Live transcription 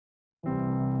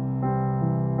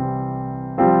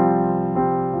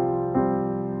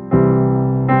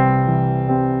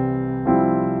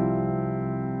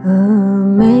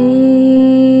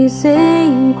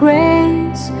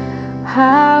grace,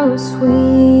 how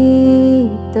sweet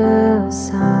the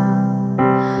sound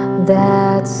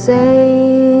that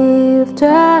saved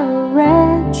a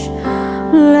wretch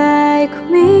like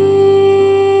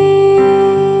me.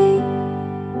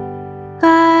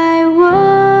 I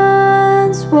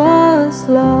once was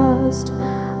lost,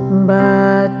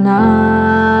 but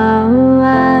now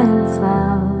I'm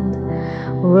found,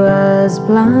 was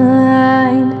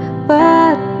blind,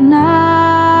 but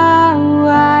now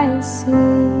I see.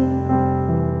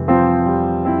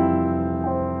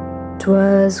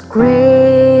 'Twas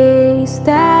grace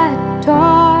that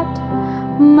taught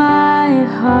my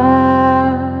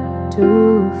heart to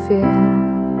fear,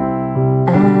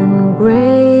 and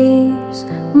grace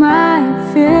my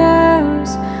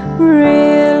fears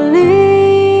relieved.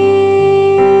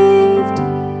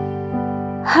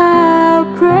 How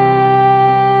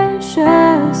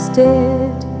precious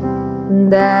did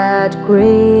that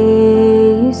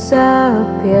grace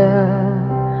appear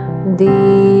the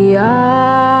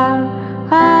hour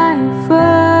I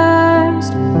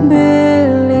first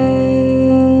believed.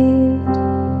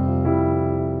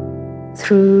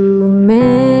 Through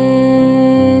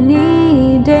many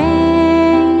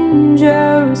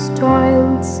dangerous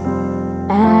toils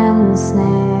and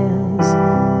snares,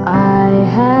 I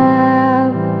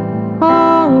have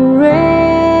already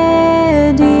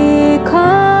come.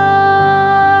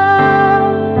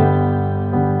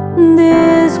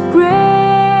 This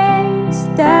grace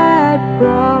that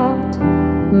brought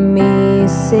me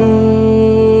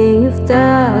safe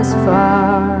thus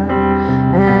far,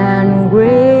 and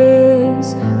grace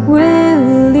will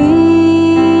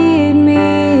lead me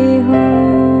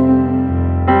home.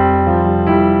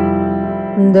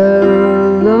 The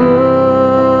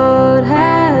Lord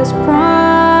has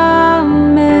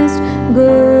promised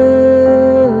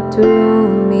good to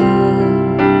me.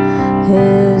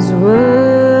 His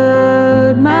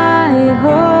word my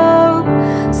hope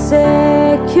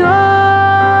secures.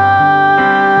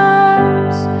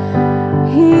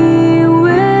 He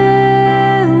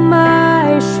will my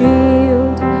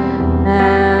shield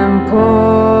and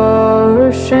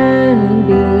portion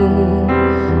be,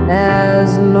 as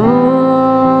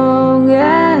long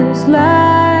as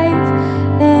life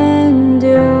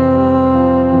endures.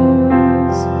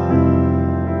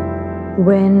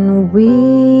 When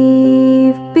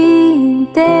we've been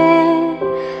dead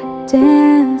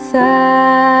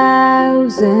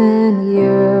 10,000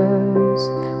 years,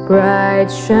 bright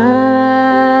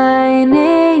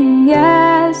shining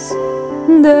as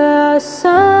the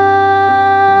sun,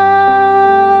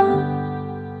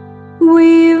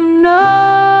 we've no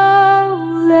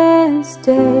less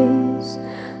days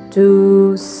to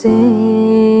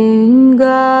sing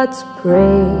God's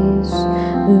praise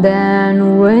than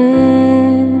when